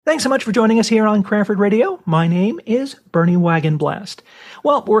Thanks so much for joining us here on Cranford Radio. My name is Bernie Wagenblast.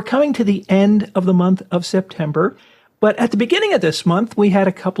 Well, we're coming to the end of the month of September, but at the beginning of this month, we had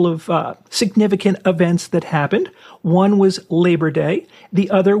a couple of significant events that happened. One was Labor Day.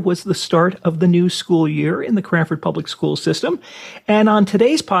 The other was the start of the new school year in the Cranford Public School System. And on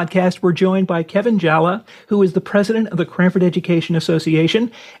today's podcast, we're joined by Kevin Jalla, who is the president of the Cranford Education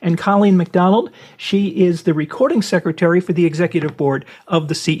Association, and Colleen McDonald. She is the recording secretary for the executive board of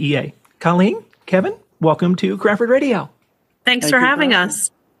the CEA. Colleen, Kevin, welcome to Cranford Radio. Thanks for having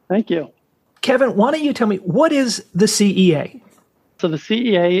us. Thank you. Kevin, why don't you tell me, what is the CEA? So the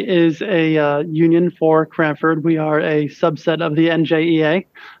CEA is a union for Cranford. We are a subset of the NJEA.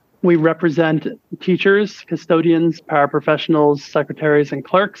 We represent teachers, custodians, paraprofessionals, secretaries, and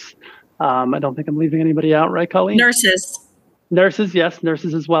clerks. I don't think I'm leaving anybody out, right, Colleen? Nurses. Nurses, yes,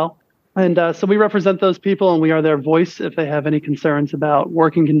 nurses as well. And so we represent those people, and we are their voice if they have any concerns about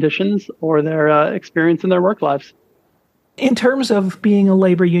working conditions or their experience in their work lives. In terms of being a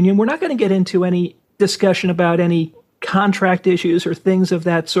labor union, we're not going to get into any discussion about any contract issues or things of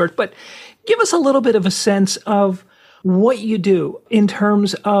that sort, but give us a little bit of a sense of what you do in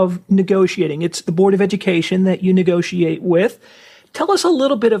terms of negotiating. It's the Board of Education that you negotiate with. Tell us a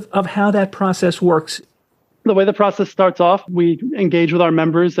little bit of how that process works. The way the process starts off, we engage with our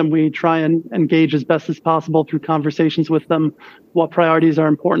members and we try and engage as best as possible through conversations with them what priorities are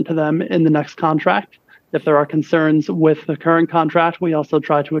important to them in the next contract. If there are concerns with the current contract, we also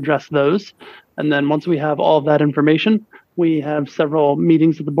try to address those. And then once we have all of that information, we have several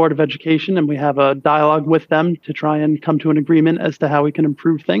meetings with the Board of Education and we have a dialogue with them to try and come to an agreement as to how we can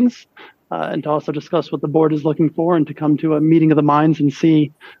improve things and to also discuss what the board is looking for and to come to a meeting of the minds and see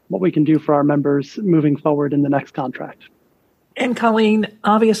what we can do for our members moving forward in the next contract. And Colleen,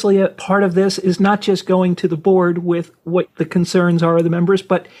 obviously a part of this is not just going to the board with what the concerns are of the members,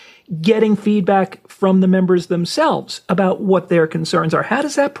 but getting feedback from the members themselves about what their concerns are. How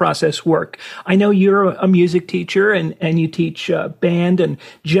does that process work? I know you're a music teacher and you teach band and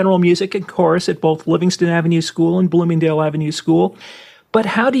general music and chorus at both Livingston Avenue School and Bloomingdale Avenue School. But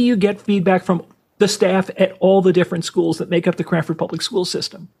how do you get feedback from the staff at all the different schools that make up the Cranford Public School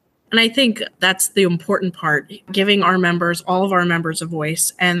System? And I think that's the important part, giving our members, all of our members, a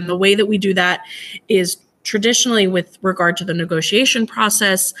voice. And the way that we do that is traditionally, with regard to the negotiation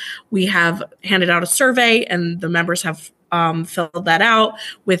process, we have handed out a survey and the members have filled that out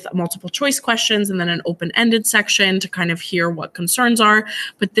with multiple choice questions and then an open-ended section to kind of hear what concerns are.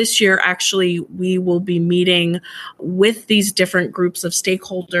 But this year, actually, we will be meeting with these different groups of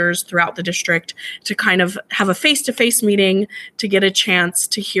stakeholders throughout the district to kind of have a face-to-face meeting to get a chance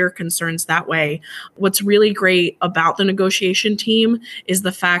to hear concerns that way. What's really great about the negotiation team is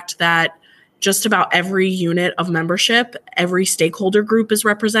the fact that just about every unit of membership, every stakeholder group is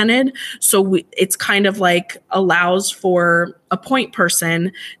represented. So it's kind of like allows for a point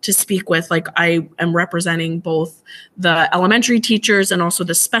person to speak with, like I am representing both the elementary teachers and also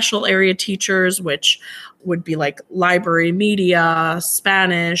the special area teachers, which would be like library, media,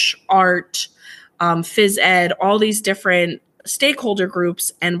 Spanish, art, phys ed, all these different stakeholder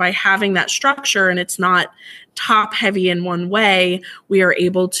groups. And by having that structure and it's not top heavy in one way, we are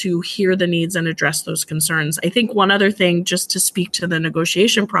able to hear the needs and address those concerns. I think one other thing, just to speak to the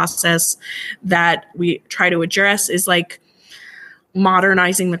negotiation process that we try to address, is like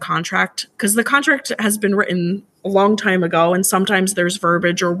modernizing the contract, because the contract has been written a long time ago, and sometimes there's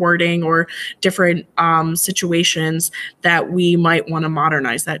verbiage or wording or different situations that we might want to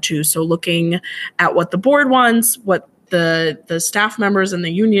modernize that too. So looking at what the board wants, what the staff members and the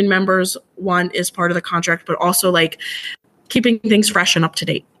union members want is part of the contract, but also like keeping things fresh and up to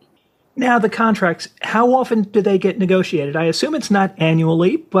date. Now, the contracts, how often do they get negotiated? I assume it's not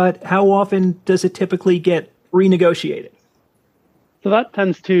annually, but how often does it typically get renegotiated? So that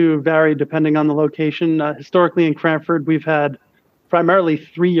tends to vary depending on the location. Historically in Cranford, we've had primarily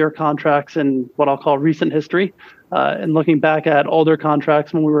 3-year contracts in what I'll call recent history. And looking back at older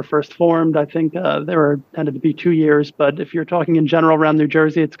contracts when we were first formed, I think tended to be 2 years. But if you're talking in general around New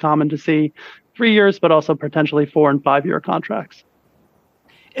Jersey, it's common to see 3 years, but also potentially 4- and 5-year contracts.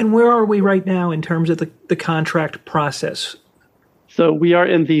 And where are we right now in terms of the contract process? So we are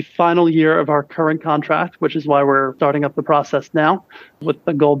in the final year of our current contract, which is why we're starting up the process now, with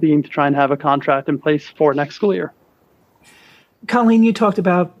the goal being to try and have a contract in place for next school year. Colleen, you talked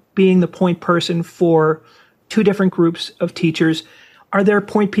about being the point person for 2 different groups of teachers. Are there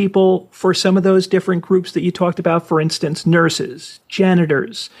point people for some of those different groups that you talked about, for instance, nurses,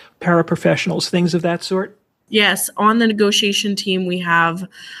 janitors, paraprofessionals, things of that sort? Yes, on the negotiation team, we have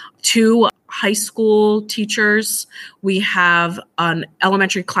 2 high school teachers. We have an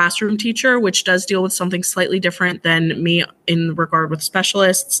elementary classroom teacher, which does deal with something slightly different than me in regard with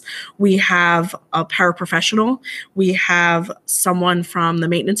specialists. We have a paraprofessional. We have someone from the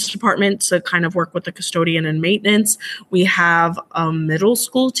maintenance department to kind of work with the custodian and maintenance. We have a middle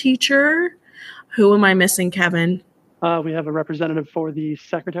school teacher. Who am I missing, Kevin? We have a representative for the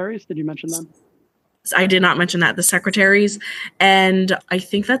secretaries. Did you mention them? I did not mention that, the secretaries, and I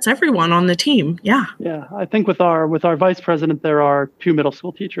think that's everyone on the team. Yeah. Yeah, I think with our vice president, there are 2 middle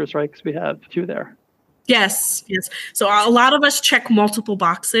school teachers, right? Because we have 2 there. Yes. So a lot of us check multiple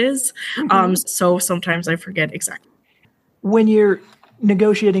boxes. So sometimes I forget exactly. When you're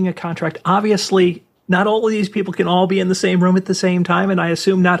negotiating a contract, obviously not all of these people can all be in the same room at the same time, and I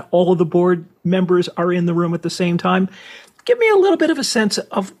assume not all of the board members are in the room at the same time. Give me a little bit of a sense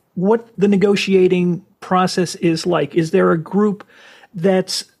of what the negotiating process is like. Is there a group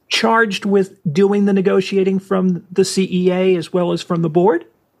that's charged with doing the negotiating from the CEA as well as from the board?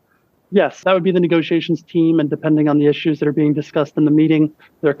 Yes, that would be the negotiations team. And depending on the issues that are being discussed in the meeting,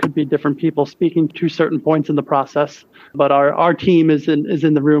 there could be different people speaking to certain points in the process. But our team is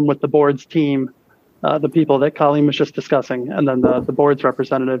in the room with the board's team, the people that Colleen was just discussing, and then the board's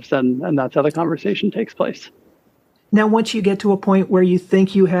representatives, and that's how the conversation takes place. Now, once you get to a point where you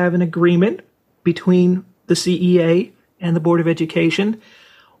think you have an agreement between the CEA and the Board of Education,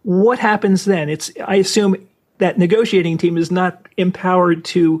 what happens then? I assume that negotiating team is not empowered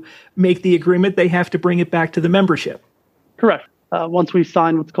to make the agreement. They have to bring it back to the membership. Correct. Once we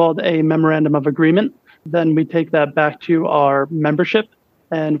sign what's called a memorandum of agreement, then we take that back to our membership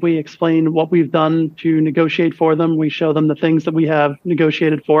and we explain what we've done to negotiate for them. We show them the things that we have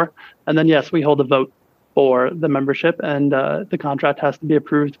negotiated for. And then, yes, we hold a vote for the membership, and the contract has to be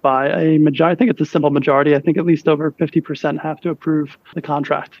approved by a majority. I think it's a simple majority. I think at least over 50% have to approve the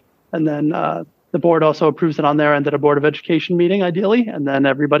contract. And then the board also approves it on their end at a Board of Education meeting, ideally. And then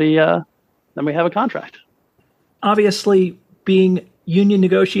everybody, then we have a contract. Obviously, being union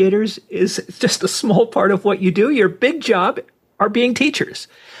negotiators is just a small part of what you do. Your big job are being teachers.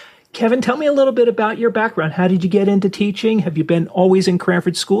 Kevin, tell me a little bit about your background. How did you get into teaching? Have you been always in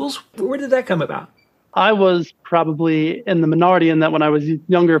Cranford schools? Where did that come about? I was probably in the minority in that when I was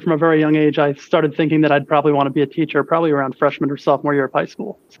younger, from a very young age, I started thinking that I'd probably want to be a teacher, probably around freshman or sophomore year of high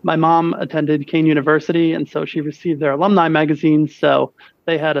school. My mom attended Kane University, and so she received their alumni magazine. So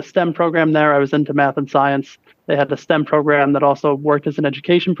they had a STEM program there. I was into math and science. They had a STEM program that also worked as an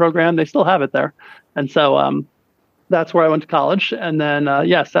education program. They still have it there. And so that's where I went to college. And then,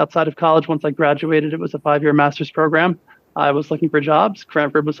 yes, outside of college, once I graduated, it was a 5-year master's program. I was looking for jobs.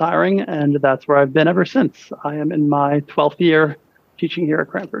 Cranford was hiring, and that's where I've been ever since. I am in my 12th year teaching here at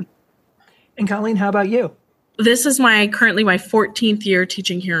Cranford. And Colleen, how about you? This is currently my 14th year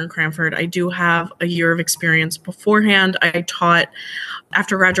teaching here in Cranford. I do have a year of experience beforehand. I taught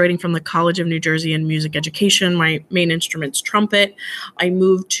after graduating from the College of New Jersey in music education. My main instrument's trumpet. I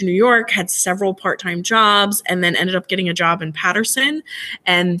moved to New York, had several part-time jobs, and then ended up getting a job in Paterson,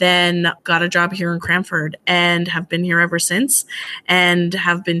 and then got a job here in Cranford, and have been here ever since, and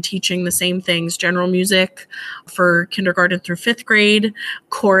have been teaching the same things: general music for kindergarten through 5th grade,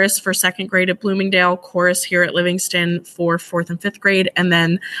 chorus for 2nd grade at Bloomingdale, chorus here at Livingston for 4th and 5th grade, and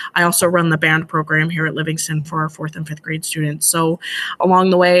then I also run the band program here at Livingston for our 4th and 5th grade students. So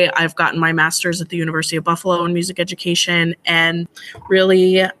along the way, I've gotten my master's at the University of Buffalo in music education, and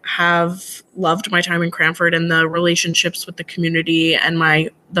really have loved my time in Cranford and the relationships with the community and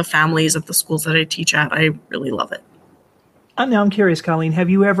the families at the schools that I teach at. I really love it. Now I'm curious, Colleen, have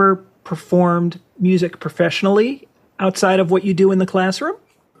you ever performed music professionally outside of what you do in the classroom?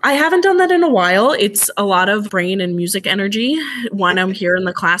 I haven't done that in a while. It's a lot of brain and music energy when I'm here in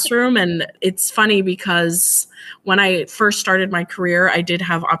the classroom. And it's funny because when I first started my career, I did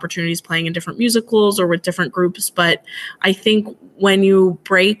have opportunities playing in different musicals or with different groups. But I think when you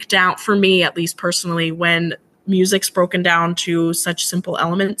break down, for me at least personally, when music's broken down to such simple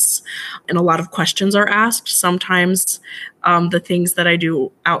elements and a lot of questions are asked, sometimes the things that I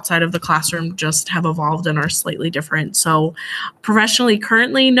do outside of the classroom just have evolved and are slightly different. So professionally,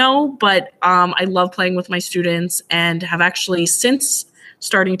 currently, no, but I love playing with my students and have actually, since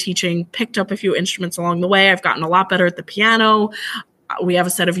starting teaching, picked up a few instruments along the way. I've gotten a lot better at the piano. We have a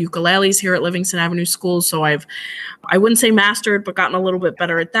set of ukuleles here at Livingston Avenue School. So I wouldn't say mastered, but gotten a little bit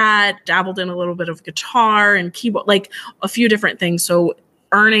better at that, dabbled in a little bit of guitar and keyboard, like a few different things. So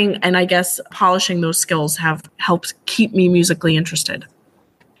earning and I guess polishing those skills have helped keep me musically interested.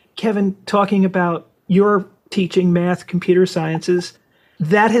 Kevin, talking about your teaching math, computer sciences,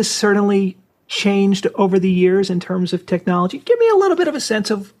 that has certainly changed over the years in terms of technology? Give me a little bit of a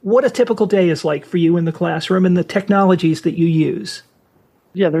sense of what a typical day is like for you in the classroom and the technologies that you use.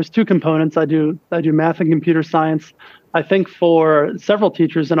 Yeah, there's two components. I do math and computer science. I think for several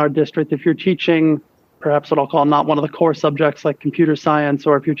teachers in our district, if you're teaching perhaps what I'll call not one of the core subjects like computer science,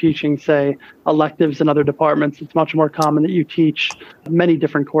 or if you're teaching, say, electives in other departments, it's much more common that you teach many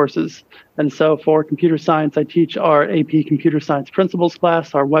different courses. And so for computer science, I teach our AP Computer Science Principles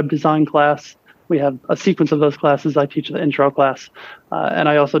class, our web design class. We have a sequence of those classes. I teach the intro class. And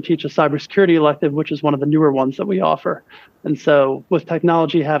I also teach a cybersecurity elective, which is one of the newer ones that we offer. And so with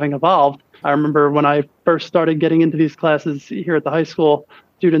technology having evolved, I remember when I first started getting into these classes here at the high school,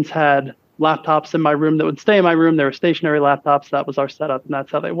 students had laptops in my room that would stay in my room. They were stationary laptops. That was our setup, and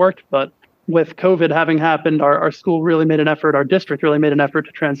that's how they worked. But with COVID having happened, our school really made an effort, our district really made an effort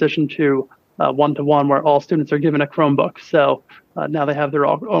to transition to one-to-one, where all students are given a Chromebook. So now they have their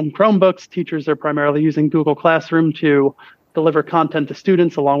own Chromebooks. Teachers are primarily using Google Classroom to deliver content to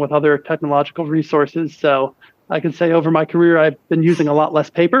students along with other technological resources. So I can say over my career, I've been using a lot less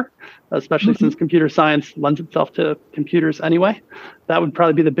paper, especially since computer science lends itself to computers anyway. That would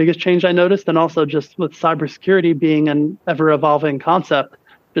probably be the biggest change I noticed. And also just with cybersecurity being an ever-evolving concept,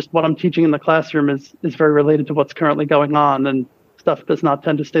 just what I'm teaching in the classroom is very related to what's currently going on. And stuff does not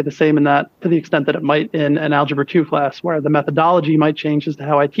tend to stay the same in that, to the extent that it might in an Algebra 2 class, where the methodology might change as to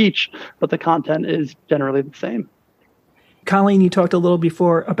how I teach, but the content is generally the same. Colleen, you talked a little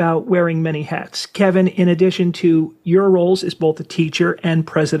before about wearing many hats. Kevin, in addition to your roles as both a teacher and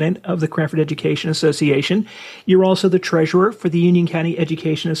president of the Cranford Education Association, you're also the treasurer for the Union County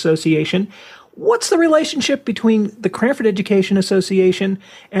Education Association. What's the relationship between the Cranford Education Association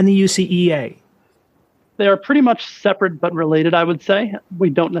and the UCEA? They are pretty much separate but related, I would say.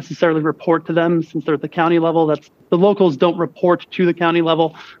 We don't necessarily report to them since they're at the county level. The locals don't report to the county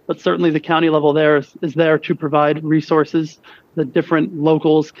level, but certainly the county level there is there to provide resources. The different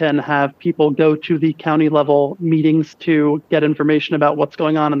locals can have people go to the county level meetings to get information about what's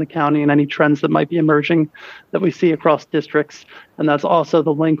going on in the county and any trends that might be emerging that we see across districts. And that's also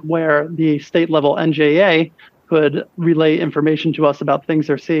the link where the state level NJA could relay information to us about things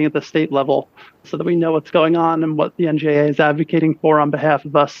they're seeing at the state level so that we know what's going on and what the NJA is advocating for on behalf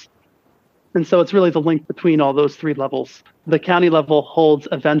of us. And so it's really the link between all those three levels. The county level holds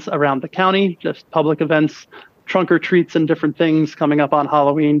events around the county, just public events, trunk or treats and different things coming up on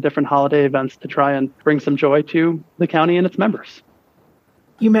Halloween, different holiday events to try and bring some joy to the county and its members.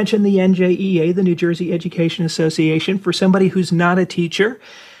 You mentioned the NJEA, the New Jersey Education Association. For somebody who's not a teacher,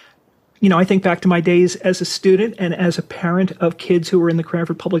 I think back to my days as a student and as a parent of kids who were in the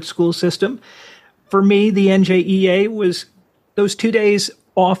Cranford public school system. For me, the NJEA was those 2 days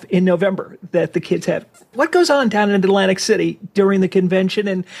off in November that the kids have. What goes on down in Atlantic City during the convention,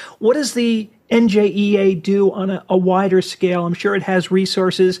 and what does the NJEA do on a wider scale? I'm sure it has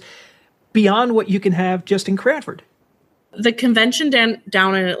resources beyond what you can have just in Cranford. The convention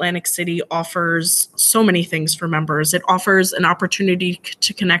down in Atlantic City offers so many things for members. It offers an opportunity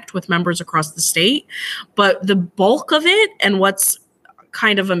to connect with members across the state, but the bulk of it and what's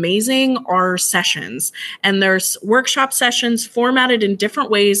kind of amazing are sessions. And there's workshop sessions formatted in different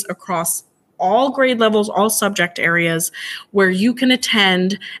ways across all grade levels, all subject areas, where you can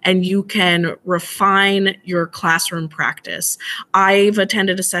attend and you can refine your classroom practice. I've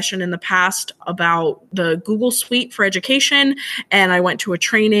attended a session in the past about the Google Suite for education, and I went to a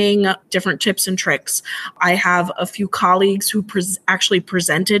training, different tips and tricks. I have a few colleagues who actually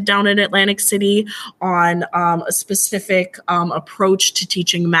presented down in Atlantic City on a specific approach to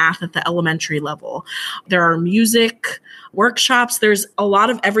teaching math at the elementary level. There are music workshops. There's a lot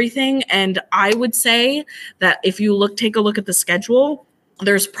of everything. And I would say that if you take a look at the schedule,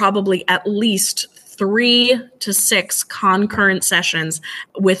 there's probably at least 3 to 6 concurrent sessions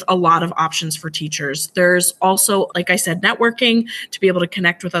with a lot of options for teachers. There's also, like I said, networking to be able to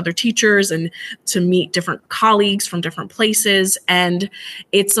connect with other teachers and to meet different colleagues from different places. And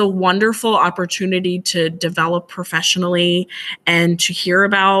it's a wonderful opportunity to develop professionally and to hear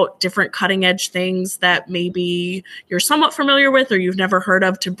about different cutting edge things that maybe you're somewhat familiar with or you've never heard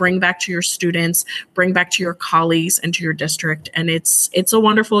of, to bring back to your students, bring back to your colleagues and to your district. And it's a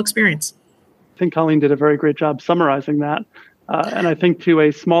wonderful experience. I think Colleen did a very great job summarizing that. And I think to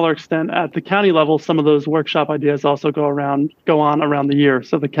a smaller extent at the county level, some of those workshop ideas also go on around the year.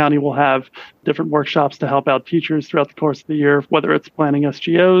 So the county will have different workshops to help out teachers throughout the course of the year, whether it's planning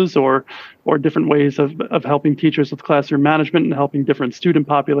SGOs or different ways of helping teachers with classroom management and helping different student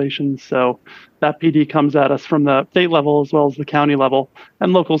populations. So that PD comes at us from the state level as well as the county level.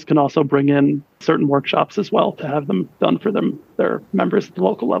 And locals can also bring in certain workshops as well to have them done for their members at the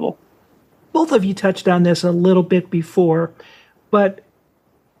local level. Both of you touched on this a little bit before, but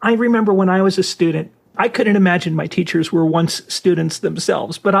I remember when I was a student, I couldn't imagine my teachers were once students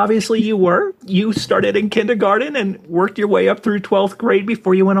themselves, but obviously you were. You started in kindergarten and worked your way up through 12th grade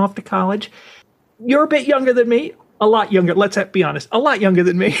before you went off to college. You're a bit younger than me, a lot younger. Let's be honest, a lot younger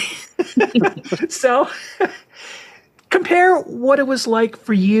than me. So compare what it was like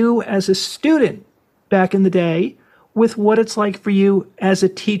for you as a student back in the day with what it's like for you as a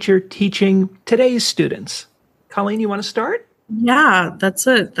teacher teaching today's students. Colleen, you want to start? Yeah, that's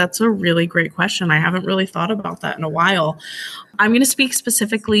a really great question. I haven't really thought about that in a while. I'm going to speak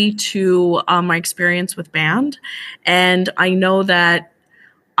specifically to my experience with band. And I know that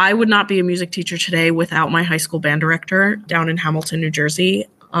I would not be a music teacher today without my high school band director down in Hamilton, New Jersey.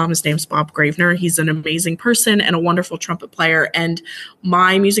 His name's Bob Gravener. He's an amazing person and a wonderful trumpet player. And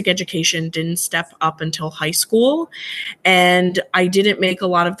my music education didn't step up until high school. And I didn't make a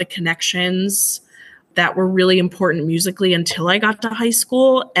lot of the connections that were really important musically until I got to high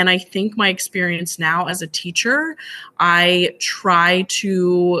school. And I think my experience now as a teacher, I try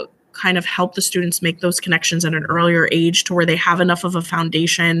to kind of help the students make those connections at an earlier age to where they have enough of a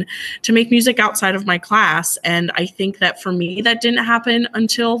foundation to make music outside of my class. And I think that for me, that didn't happen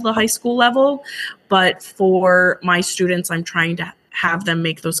until the high school level. But for my students, I'm trying to have them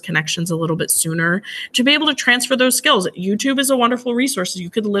make those connections a little bit sooner to be able to transfer those skills. YouTube is a wonderful resource. You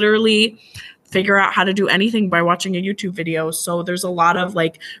could literally figure out how to do anything by watching a YouTube video. So there's a lot of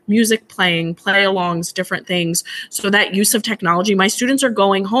like music playing, play-alongs, different things. So that use of technology, my students are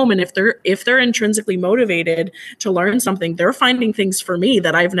going home, and if they're intrinsically motivated to learn something, they're finding things for me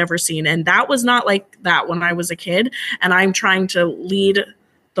that I've never seen. And that was not like that when I was a kid. And I'm trying to lead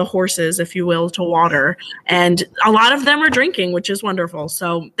the horses, if you will, to water. And a lot of them are drinking, which is wonderful.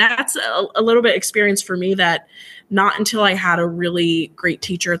 So that's a little bit experience for me that not until I had a really great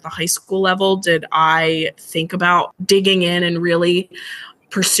teacher at the high school level did I think about digging in and really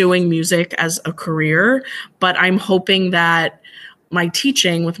pursuing music as a career. But I'm hoping that my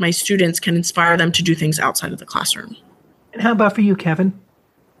teaching with my students can inspire them to do things outside of the classroom. And how about for you, Kevin?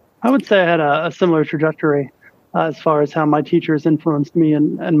 I would say I had a similar trajectory as far as how my teachers influenced me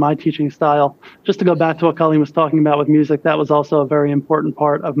and my teaching style. Just to go back to what Colleen was talking about with music, that was also a very important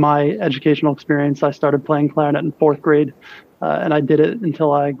part of my educational experience. I started playing clarinet in 4th grade, and I did it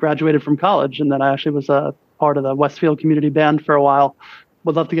until I graduated from college. And then I actually was a part of the Westfield Community Band for a while.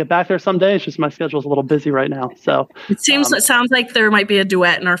 Would love to get back there someday. It's just my schedule's a little busy right now. So it sounds like there might be a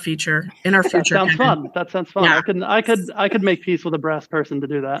duet in our future. That sounds fun. That sounds fun. Yeah. I could make peace with a brass person to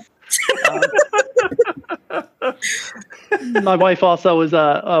do that. My wife also was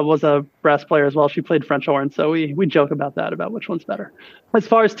a brass player as well. She played French horn, so we joke about that, about which one's better. As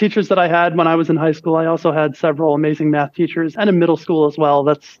far as teachers that I had when I was in high school, I also had several amazing math teachers, and in middle school as well.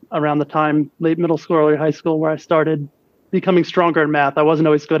 That's around the time, late middle school, early high school, where I started becoming stronger in math. I wasn't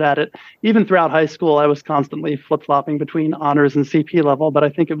always good at it. Even throughout high school, I was constantly flip-flopping between honors and CP level, but I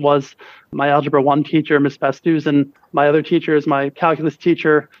think it was my Algebra 1 teacher, Miss Pastouz, and my other teachers, my calculus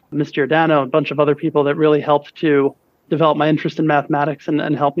teacher, Miss Giordano, a bunch of other people that really helped to develop my interest in mathematics and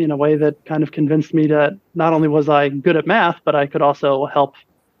help me in a way that kind of convinced me that not only was I good at math, but I could also help,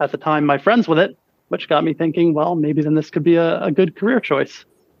 at the time, my friends with it, which got me thinking, well, maybe then this could be a good career choice.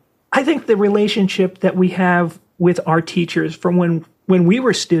 I think the relationship that we have with our teachers from when we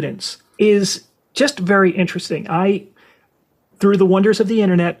were students is just very interesting. I, through the wonders of the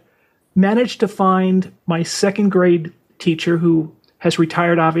internet, managed to find my 2nd grade teacher, who has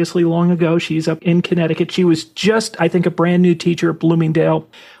retired obviously long ago. She's up in Connecticut. She was just, I think, a brand new teacher at Bloomingdale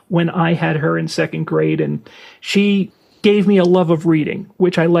when I had her in 2nd grade. And she gave me a love of reading,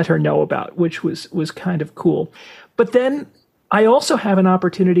 which I let her know about, which was kind of cool. But then I also have an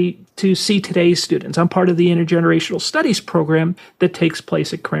opportunity to see today's students. I'm part of the Intergenerational Studies program that takes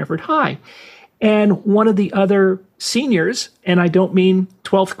place at Cranford High. And one of the other seniors, and I don't mean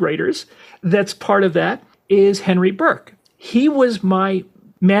 12th graders, that's part of that is Henry Burke. He was my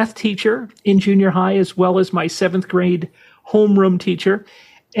math teacher in junior high as well as my 7th grade homeroom teacher.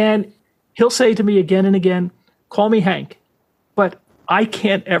 And he'll say to me again and again, call me Hank. But I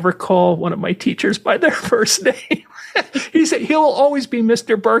can't ever call one of my teachers by their first name. He said he'll always be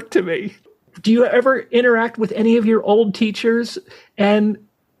Mr. Burke to me. Do you ever interact with any of your old teachers? And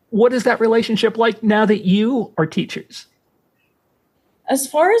what is that relationship like now that you are teachers? As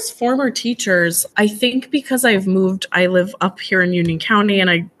far as former teachers, I think because I live up here in Union County and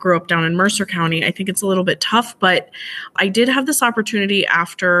I grew up down in Mercer County, I think it's a little bit tough, but I did have this opportunity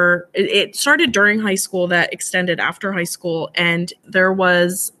after, it started during high school that extended after high school. And there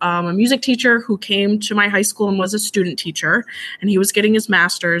was a music teacher who came to my high school and was a student teacher, and he was getting his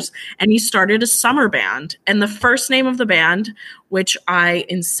master's, and he started a summer band. And the first name of the band, which I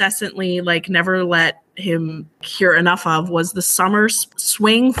incessantly never let him hear enough of, was the Summer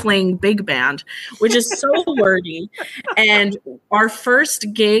Swing Fling Big Band, which is so wordy. And our first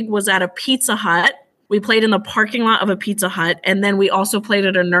gig was at a Pizza Hut. We played in the parking lot of a Pizza Hut, and then we also played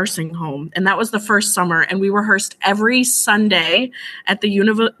at a nursing home. And that was the first summer. And we rehearsed every Sunday at the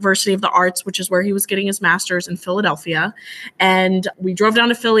University of the Arts, which is where he was getting his master's in Philadelphia. And we drove down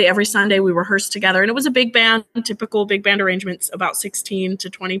to Philly every Sunday. We rehearsed together. And it was a big band, typical big band arrangements, about 16 to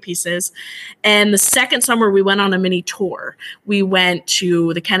 20 pieces. And the second summer, we went on a mini tour. We went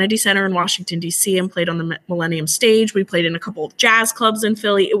to the Kennedy Center in Washington, D.C. and played on the Millennium Stage. We played in a couple of jazz clubs in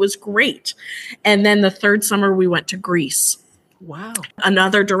Philly. It was great. And then the third summer, we went to Greece. Wow.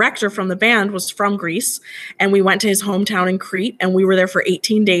 Another director from the band was from Greece, and we went to his hometown in Crete, and we were there for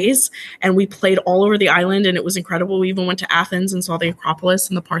 18 days, and we played all over the island, and it was incredible. We even went to Athens and saw the Acropolis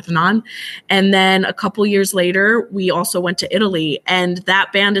and the Parthenon. And then a couple years later, we also went to Italy, and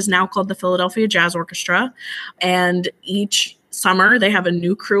that band is now called the Philadelphia Jazz Orchestra. And each summer, they have a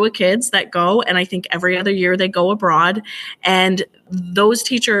new crew of kids that go, and I think every other year they go abroad. And those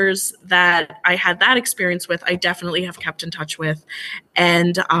teachers that I had that experience with, I definitely have kept in touch with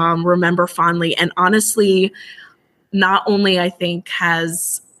and remember fondly. And honestly, not only I think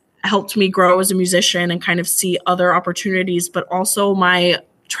has helped me grow as a musician and kind of see other opportunities, but also my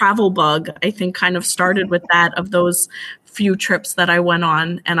travel bug, I think, kind of started with that, of those few trips that I went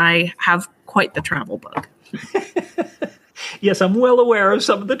on. And I have quite the travel bug. Yes, I'm well aware of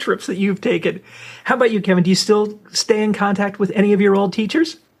some of the trips that you've taken. How about you, Kevin? Do you still stay in contact with any of your old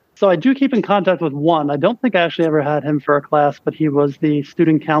teachers? So I do keep in contact with one. I don't think I actually ever had him for a class, but he was the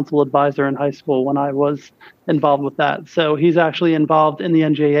student council advisor in high school when I was involved with that. So he's actually involved in the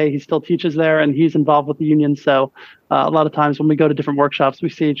NJA. He still teaches there, and he's involved with the union. So a lot of times when we go to different workshops, we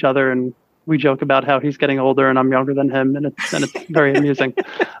see each other and we joke about how he's getting older and I'm younger than him, and it's very amusing.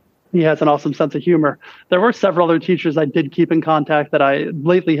 He has an awesome sense of humor. There were several other teachers I did keep in contact that I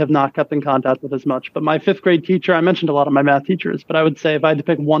lately have not kept in contact with as much. But my fifth grade teacher, I mentioned a lot of my math teachers, but I would say if I had to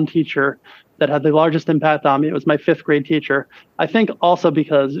pick one teacher that had the largest impact on me, it was my fifth grade teacher. I think also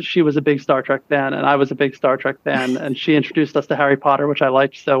because she was a big Star Trek fan and I was a big Star Trek fan, and she introduced us to Harry Potter, which I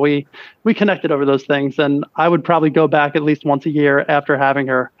liked. So we connected over those things. And I would probably go back at least once a year after having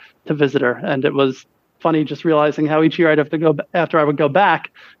her to visit her. And it was funny just realizing how each year I'd have to go after I would go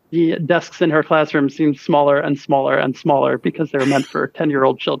back, the desks in her classroom seemed smaller and smaller and smaller because they were meant for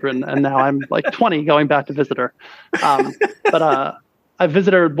 10-year-old children. And now I'm like 20 going back to visit her. But I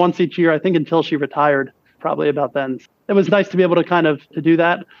visit her once each year, I think, until she retired, probably about then. It was nice to be able to to do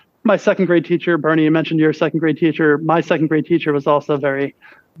that. My second grade teacher, Bernie, you mentioned your second grade teacher. My second grade teacher was also very,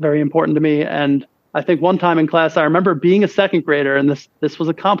 very important to me. And I think one time in class, I remember being a second grader, and this was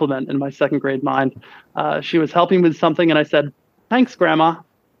a compliment in my second grade mind. She was helping with something, and I said, "Thanks, Grandma."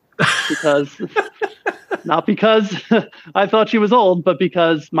 Not because I thought she was old, but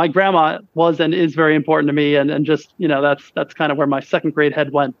because my grandma was and is very important to me. And just, that's kind of where my second grade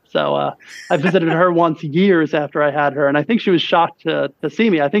head went. So I visited her once years after I had her. And I think she was shocked to see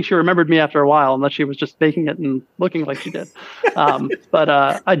me. I think she remembered me after a while, unless she was just faking it and looking like she did. But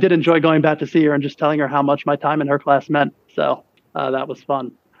I did enjoy going back to see her and just telling her how much my time in her class meant. So that was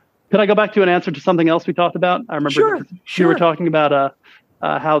fun. Could I go back to an answer to something else we talked about? I remember you were talking about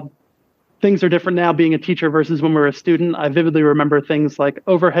how things are different now being a teacher versus when we were a student. I vividly remember things like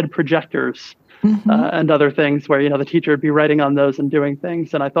overhead projectors and other things where, the teacher would be writing on those and doing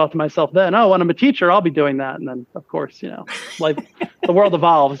things. And I thought to myself then, when I'm a teacher, I'll be doing that. And then, of course, the world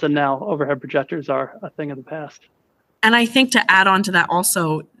evolves, and now overhead projectors are a thing of the past. And I think to add on to that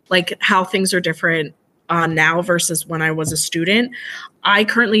also, like how things are different now versus when I was a student. I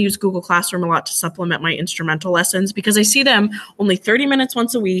currently use Google Classroom a lot to supplement my instrumental lessons because I see them only 30 minutes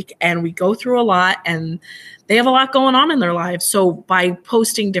once a week, and we go through a lot, and they have a lot going on in their lives. So by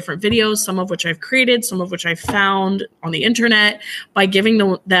posting different videos, some of which I've created, some of which I've found on the internet, by giving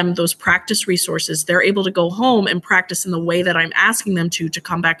them those practice resources, they're able to go home and practice in the way that I'm asking them to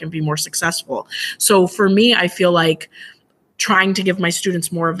come back and be more successful. So for me, I feel like trying to give my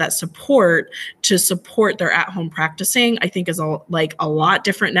students more of that support to support their at-home practicing, I think is a lot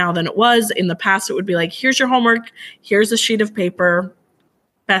different now than it was. In the past, it would be like, here's your homework, here's a sheet of paper,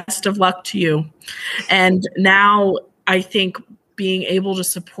 best of luck to you. And now I think being able to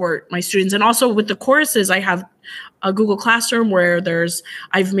support my students. And also with the choruses, I have a Google Classroom where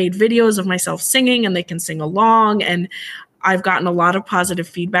I've made videos of myself singing and they can sing along. And I've gotten a lot of positive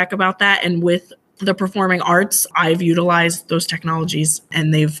feedback about that. And with the performing arts, I've utilized those technologies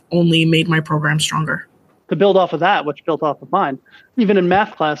and they've only made my program stronger. To build off of that, which built off of mine, even in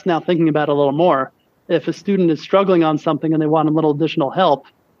math class, now thinking about it a little more, if a student is struggling on something and they want a little additional help,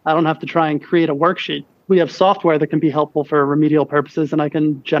 I don't have to try and create a worksheet. We have software that can be helpful for remedial purposes, and I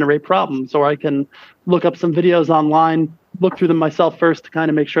can generate problems, or I can look up some videos online, look through them myself first to kind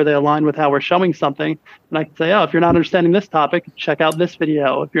of make sure they align with how we're showing something. And I can say, oh, if you're not understanding this topic, check out this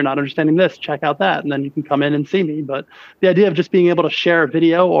video. If you're not understanding this, check out that. And then you can come in and see me. But the idea of just being able to share a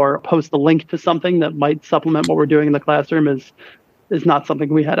video or post a link to something that might supplement what we're doing in the classroom is not something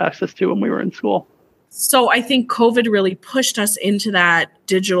we had access to when we were in school. So I think COVID really pushed us into that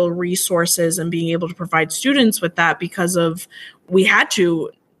digital resources and being able to provide students with that because we had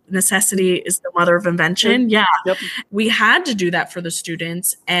to. Necessity is the mother of invention. Yeah. Yep. We had to do that for the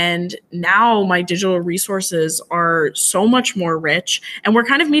students. And now my digital resources are so much more rich. And we're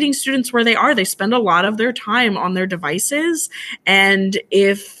kind of meeting students where they are. They spend a lot of their time on their devices. And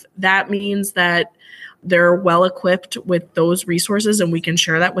if that means that they're well equipped with those resources and we can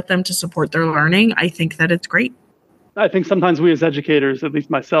share that with them to support their learning, I think that it's great. I think sometimes we as educators, at least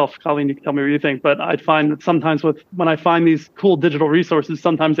myself, Colleen, you can tell me what you think, but I find that sometimes when I find these cool digital resources,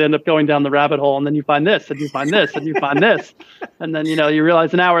 sometimes they end up going down the rabbit hole, and then you find this, and you find this, and you find this. And then, you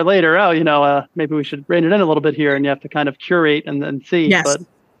realize an hour later, maybe we should rein it in a little bit here, and you have to kind of curate and then see. Yes. But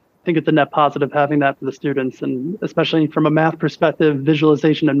I think it's a net positive having that for the students, and especially from a math perspective,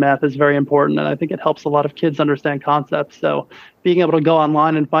 visualization in math is very important, and I think it helps a lot of kids understand concepts. So being able to go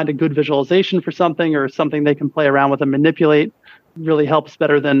online and find a good visualization for something or something they can play around with and manipulate really helps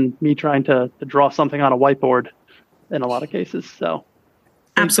better than me trying to draw something on a whiteboard in a lot of cases. So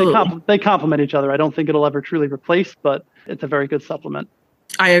absolutely, they complement each other. I don't think it'll ever truly replace, but it's a very good supplement.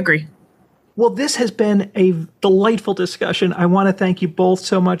 I agree. Well, this has been a delightful discussion. I want to thank you both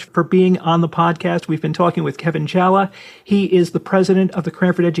so much for being on the podcast. We've been talking with Kevin Challa. He is the president of the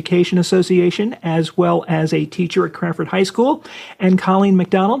Cranford Education Association, as well as a teacher at Cranford High School, and Colleen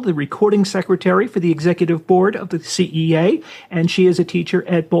McDonald, the recording secretary for the executive board of the CEA, and she is a teacher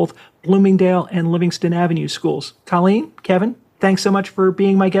at both Bloomingdale and Livingston Avenue schools. Colleen, Kevin, thanks so much for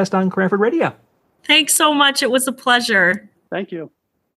being my guest on Cranford Radio. Thanks so much. It was a pleasure. Thank you.